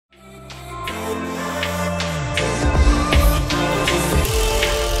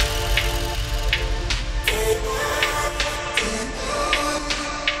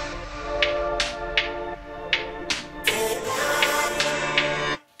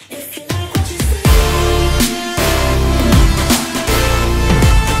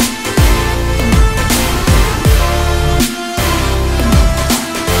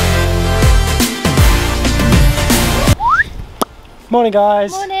Morning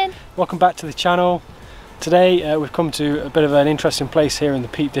guys! Morning! Welcome back to the channel. Today we've come to a bit of an interesting place here in the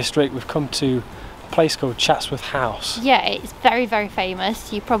Peak District. We've come to a place called Chatsworth House. Yeah, it's very, very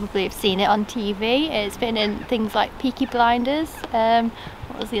famous. You probably have seen it on TV. It's been in things like Peaky Blinders.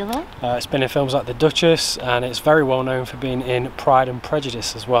 What was the other one? It's been in films like The Duchess, and it's very well known for being in Pride and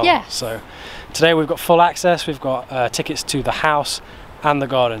Prejudice as well. Yeah. So today we've got full access. We've got tickets to the house and the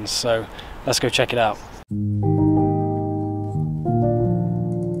gardens. So let's go check it out.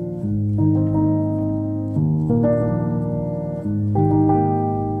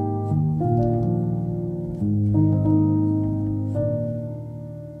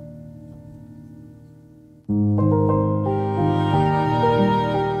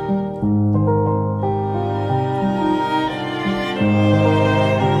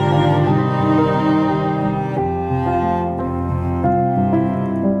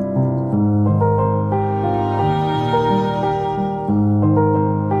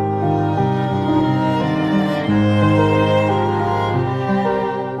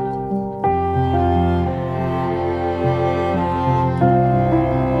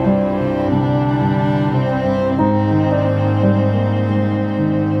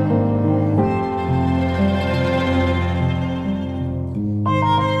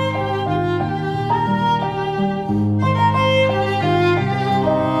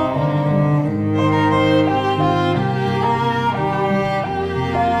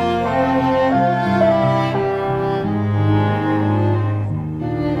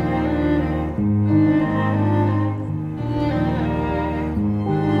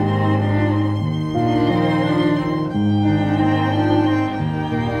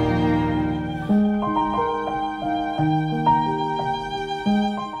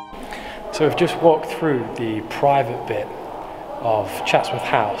 So we've just walked through the private bit of Chatsworth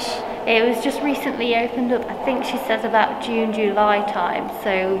House. It was just recently opened up, I think she says about June, July time.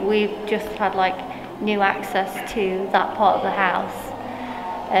 So we've just had like new access to that part of the house.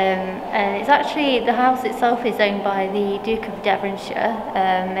 And it's actually, the house itself is owned by the Duke of Devonshire.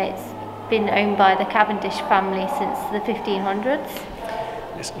 It's been owned by the Cavendish family since the 1500s.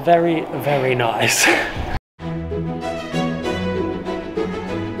 It's very, very nice.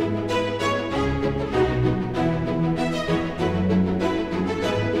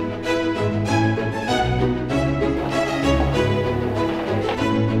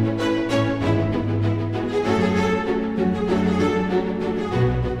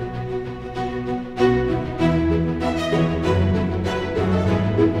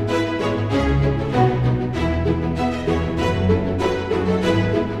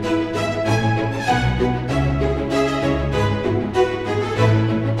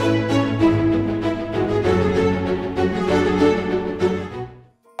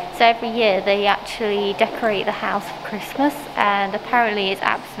 So every year they actually decorate the house for Christmas, and apparently it's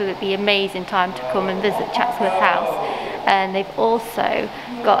absolutely amazing time to come and visit Chatsworth House. And they've also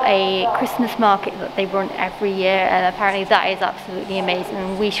got a Christmas market that they run every year, and apparently that is absolutely amazing,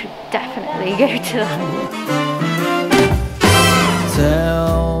 and we should definitely go to that.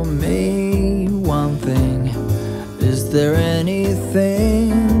 Tell me one thing, is there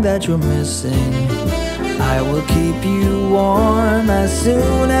anything that you're missing? I will keep you warm as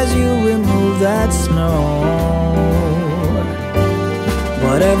soon as you remove that snow.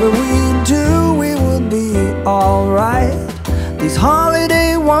 Whatever we do, we will be alright. These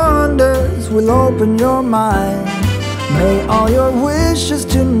holiday wonders will open your mind. May all your wishes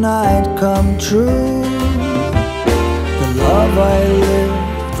tonight come true. The love I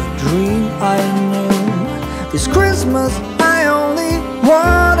lived, the dream I knew. This Christmas I only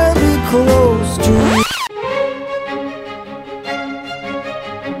wanna be close to you.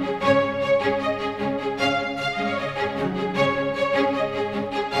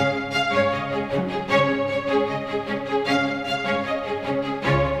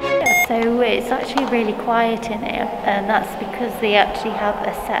 So it's actually really quiet in here, and that's because they actually have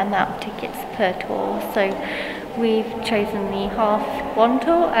a set amount of tickets per tour. So we've chosen the half one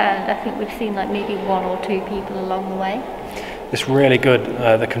tour, and I think we've seen like maybe one or two people along the way. It's really good,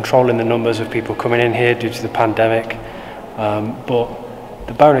 they're controlling the numbers of people coming in here due to the pandemic, but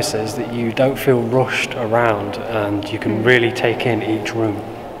the bonus is that you don't feel rushed around and you can really take in each room.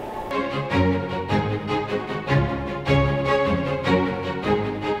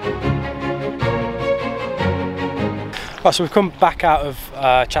 Right, so we've come back out of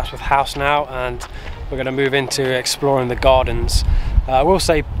Chatsworth House now, and we're going to move into exploring the gardens. I will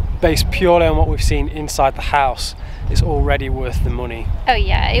say, based purely on what we've seen inside the house, it's already worth the money. Oh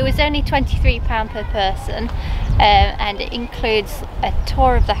yeah, it was only £23 per person, and it includes a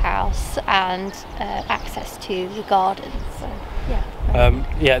tour of the house and access to the gardens. So. Yeah.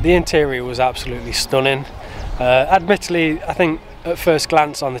 Yeah, the interior was absolutely stunning. Admittedly, I think at first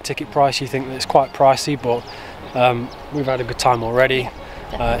glance on the ticket price you think that it's quite pricey, but we've had a good time already.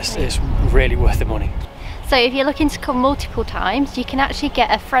 It's really worth the money. So if you're looking to come multiple times, you can actually get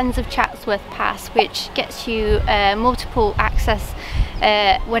a Friends of Chatsworth pass, which gets you multiple access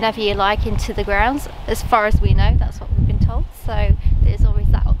whenever you like into the grounds. As far as we know, that's what we've been told, so there's always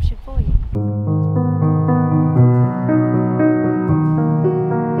that option for you.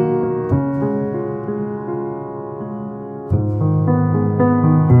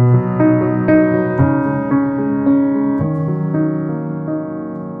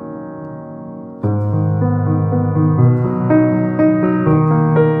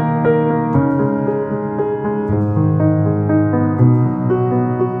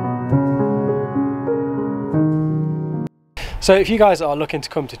 So if you guys are looking to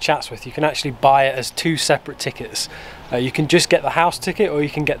come to Chatsworth, you can actually buy it as 2 separate tickets. You can just get the house ticket or you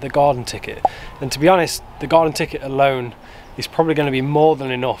can get the garden ticket. And to be honest, the garden ticket alone is probably going to be more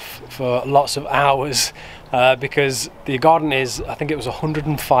than enough for lots of hours because the garden is, I think it was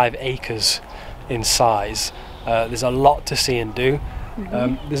 105 acres in size. There's a lot to see and do.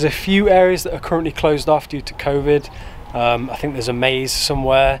 There's a few areas that are currently closed off due to COVID. I think there's a maze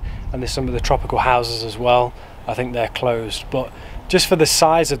somewhere, and there's some of the tropical houses as well. I think they're closed, but just for the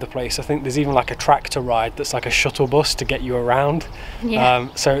size of the place, I think there's even like a tractor ride that's like a shuttle bus to get you around. Yeah.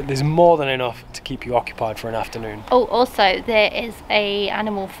 So there's more than enough to keep you occupied for an afternoon. Oh, also there is a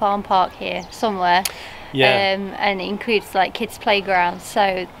animal farm park here somewhere. Yeah. And it includes like kids playgrounds,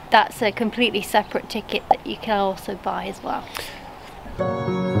 so that's a completely separate ticket that you can also buy as well.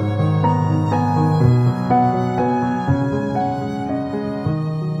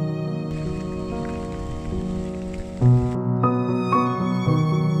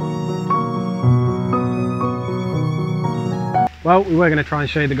 Well, we were going to try and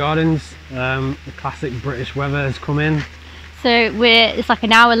show you the gardens. The classic British weather has come in. So it's like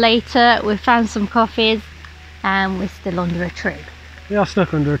an hour later, we've found some coffees and we're still under a tree. We are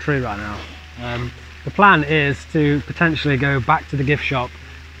stuck under a tree right now. The plan is to potentially go back to the gift shop,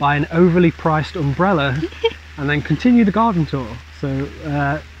 buy an overly priced umbrella and then continue the garden tour. So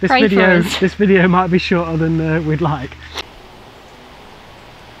this video might be shorter than we'd like.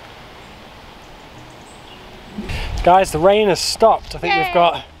 Guys, the rain has stopped. I think We've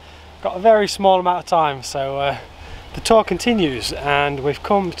got a very small amount of time, so the tour continues, and we've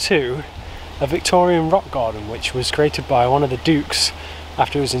come to a Victorian rock garden which was created by one of the dukes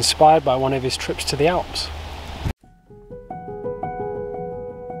after it was inspired by one of his trips to the Alps.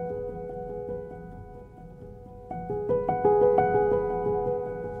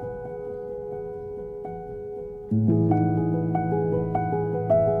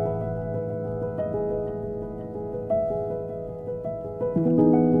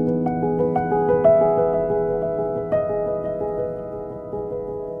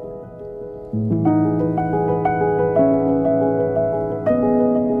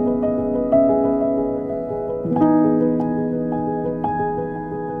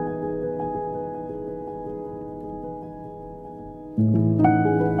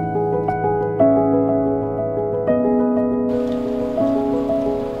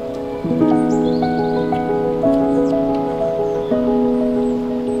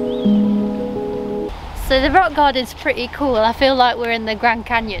 So the rock garden's pretty cool. I feel like we're in the Grand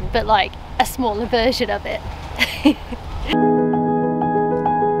Canyon, but like a smaller version of it.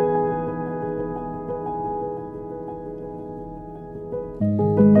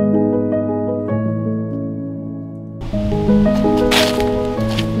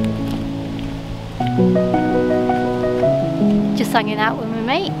 Just hanging out with my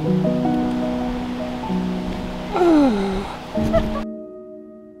mate.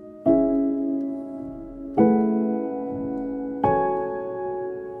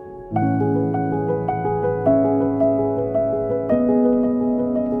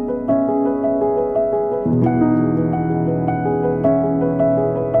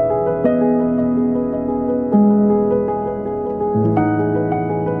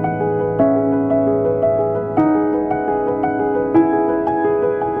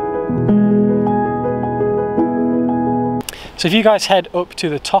 So if you guys head up to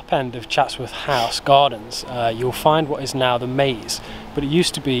the top end of Chatsworth House Gardens, you'll find what is now the maze, but it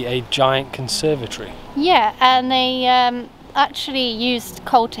used to be a giant conservatory. Yeah, and they actually used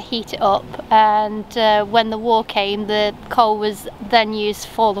coal to heat it up, and when the war came, the coal was then used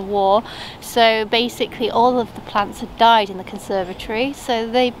for the war. So basically all of the plants had died in the conservatory, so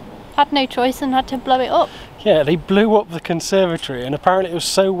they had no choice and had to blow it up. Yeah, they blew up the conservatory, and apparently it was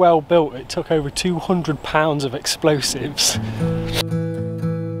so well built it took over 200 pounds of explosives.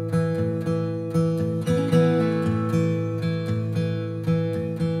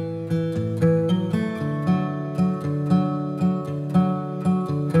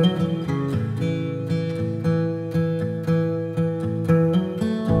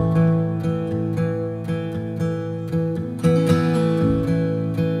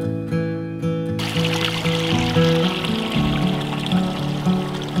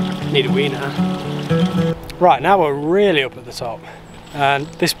 Need a wee now. Right, now we're really up at the top, and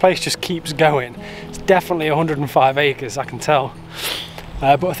this place just keeps going. It's definitely 105 acres, I can tell.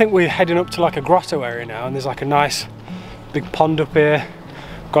 But I think we're heading up to like a grotto area now, and there's like a nice big pond up here.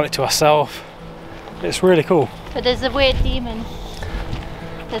 Got it to ourselves. It's really cool. But there's a weird demon.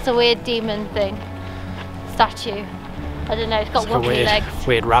 There's a weird demon thing. Statue. I don't know, it's got like wobbly legs.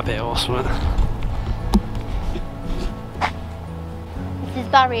 Weird rabbit or something. This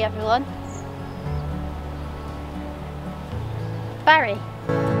is Barry, everyone. Barry.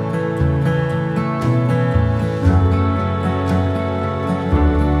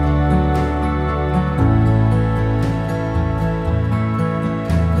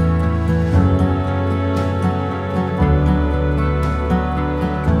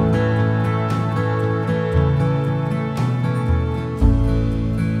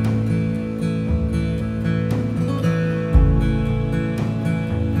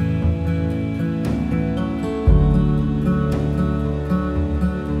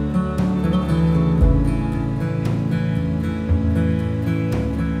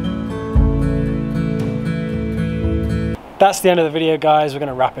 That's the end of the video, guys. We're going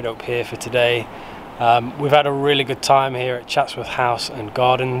to wrap it up here for today. We've had a really good time here at Chatsworth House and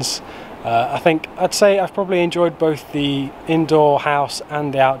Gardens. I'd say I've probably enjoyed both the indoor house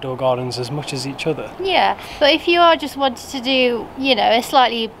and the outdoor gardens as much as each other. Yeah, but if you are just wanting to do, you know, a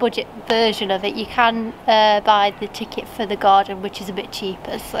slightly budget version of it, you can buy the ticket for the garden, which is a bit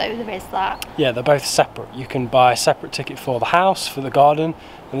cheaper, so there is that. Yeah, they're both separate. You can buy a separate ticket for the house, for the garden,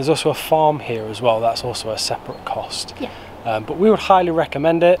 and there's also a farm here as well. That's also a separate cost. Yeah. But we would highly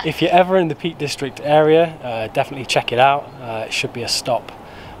recommend it. If you're ever in the Peak District area, definitely check it out. It should be a stop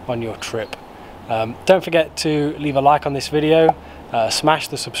on your trip. Don't forget to leave a like on this video, smash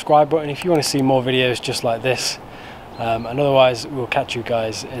the subscribe button if you want to see more videos just like this, and otherwise we'll catch you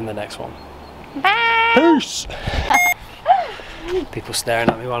guys in the next one. Bye! Peace! People staring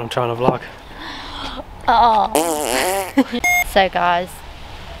at me while I'm trying to vlog. Oh. So guys,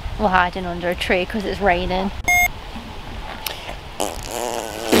 we're hiding under a tree because it's raining.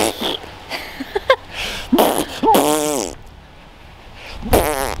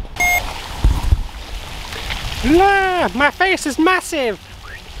 My face is massive!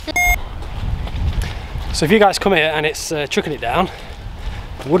 So if you guys come here and it's chucking it down,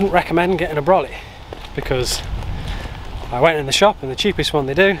 I wouldn't recommend getting a brolly, because I went in the shop and the cheapest one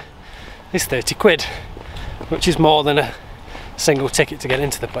they do is 30 quid, which is more than a single ticket to get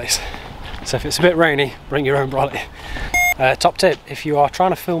into the place. So if it's a bit rainy, bring your own brolly. Top tip, if you are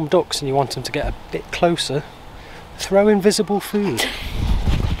trying to film ducks and you want them to get a bit closer, throw invisible food.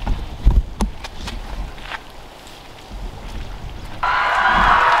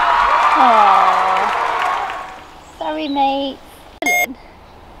 Sorry, mate.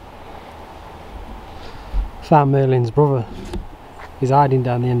 Found Merlin's brother. He's hiding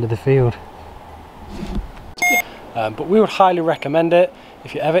down the end of the field. Yeah. But we would highly recommend it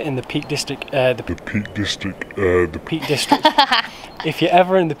if you're ever in the Peak District. Peak District. If you're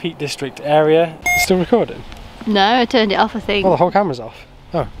ever in the Peak District area, it's still recording. No, I turned it off, I think. Oh, the whole camera's off.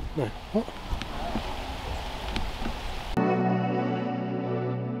 Oh no. What?